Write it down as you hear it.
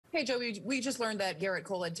Hey, Joe, we just learned that Garrett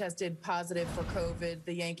Cole had tested positive for COVID.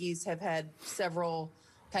 The Yankees have had several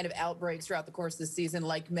kind of outbreaks throughout the course of the season,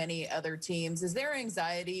 like many other teams. Is there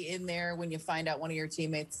anxiety in there when you find out one of your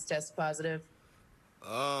teammates tests positive?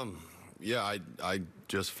 Um, yeah, I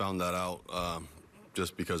just found that out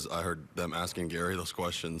just because I heard them asking Gary those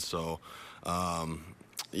questions. So, um,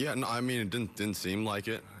 yeah, no, I mean, it didn't seem like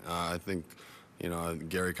it. I think,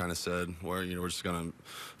 Gary kind of said, we're just gonna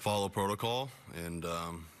follow protocol and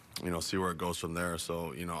see where it goes from there.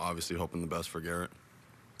 So, obviously hoping the best for Garrett.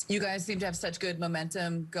 You guys seem to have such good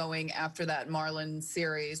momentum going after that Marlins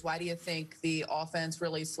series. Why do you think the offense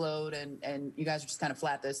really slowed and you guys are just kind of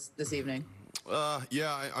flat this evening?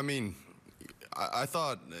 Yeah, I mean, I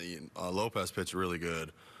thought Lopez pitched really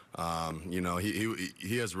good.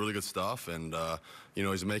 He has really good stuff, and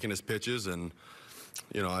he's making his pitches, and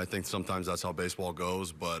I think sometimes that's how baseball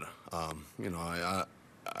goes. But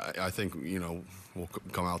I think we'll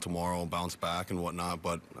come out tomorrow and bounce back and whatnot.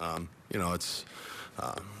 But it's.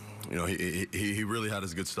 He really had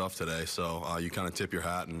his good stuff today, so you kind of tip your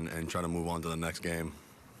hat and try to move on to the next game.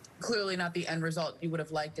 Clearly not the end result you would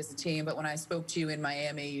have liked as a team, but when I spoke to you in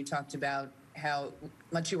Miami, you talked about how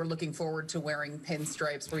much you were looking forward to wearing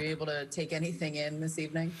pinstripes. Were you able to take anything in this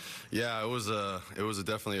evening? Yeah, it was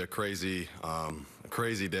definitely a crazy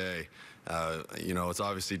day. It's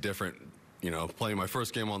obviously different. Playing my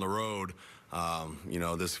first game on the road.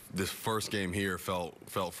 This first game here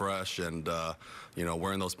felt fresh, and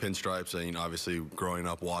wearing those pinstripes, and obviously growing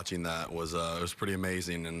up watching that was it was pretty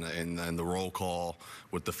amazing, and the roll call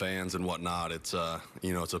with the fans and whatnot. It's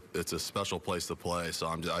it's a special place to play, so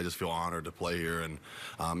I just feel honored to play here, and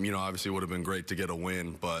obviously it would have been great to get a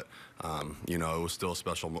win, but it was still a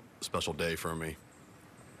special day for me.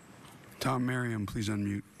 Tom Merriam, please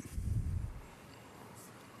unmute.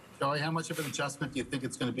 Charlie, how much of an adjustment do you think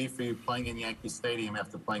it's going to be for you playing in Yankee Stadium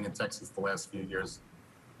after playing in Texas the last few years?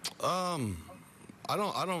 I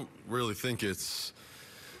don't really think it's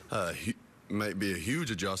might be a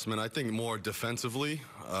huge adjustment. I think more defensively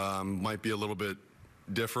might be a little bit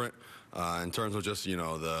different in terms of just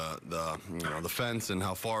the fence and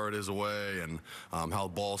how far it is away, and how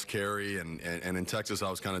balls carry, and in Texas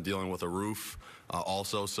I was kind of dealing with a roof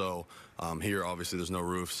also, so here obviously there's no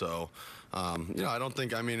roof, so I don't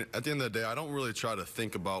think, I mean, at the end of the day I don't really try to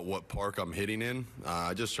think about what park I'm hitting in.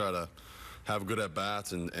 I just try to have good at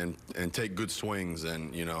bats and take good swings,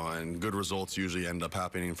 and and good results usually end up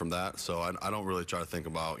happening from that. So I don't really try to think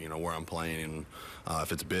about where I'm playing and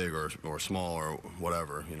if it's big or small or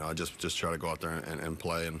whatever. I just try to go out there and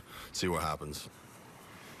play and see what happens.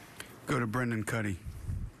 Go to Brendan Cuddy.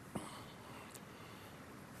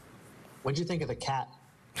 What'd you think of the cat?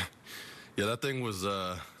 Yeah, that thing was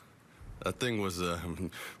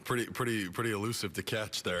pretty elusive to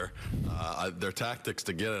catch there. Their tactics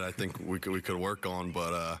to get it, I think we could work on,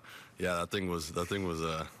 but yeah, that thing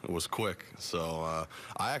was quick. So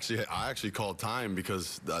I actually called time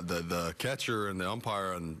because the catcher and the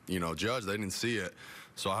umpire and judge, they didn't see it.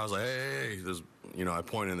 So I was like, hey, there's I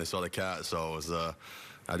pointed and they saw the cat. So it was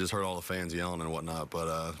I just heard all the fans yelling and whatnot,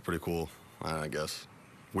 but pretty cool, I guess.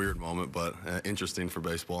 Weird moment, but interesting for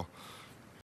baseball.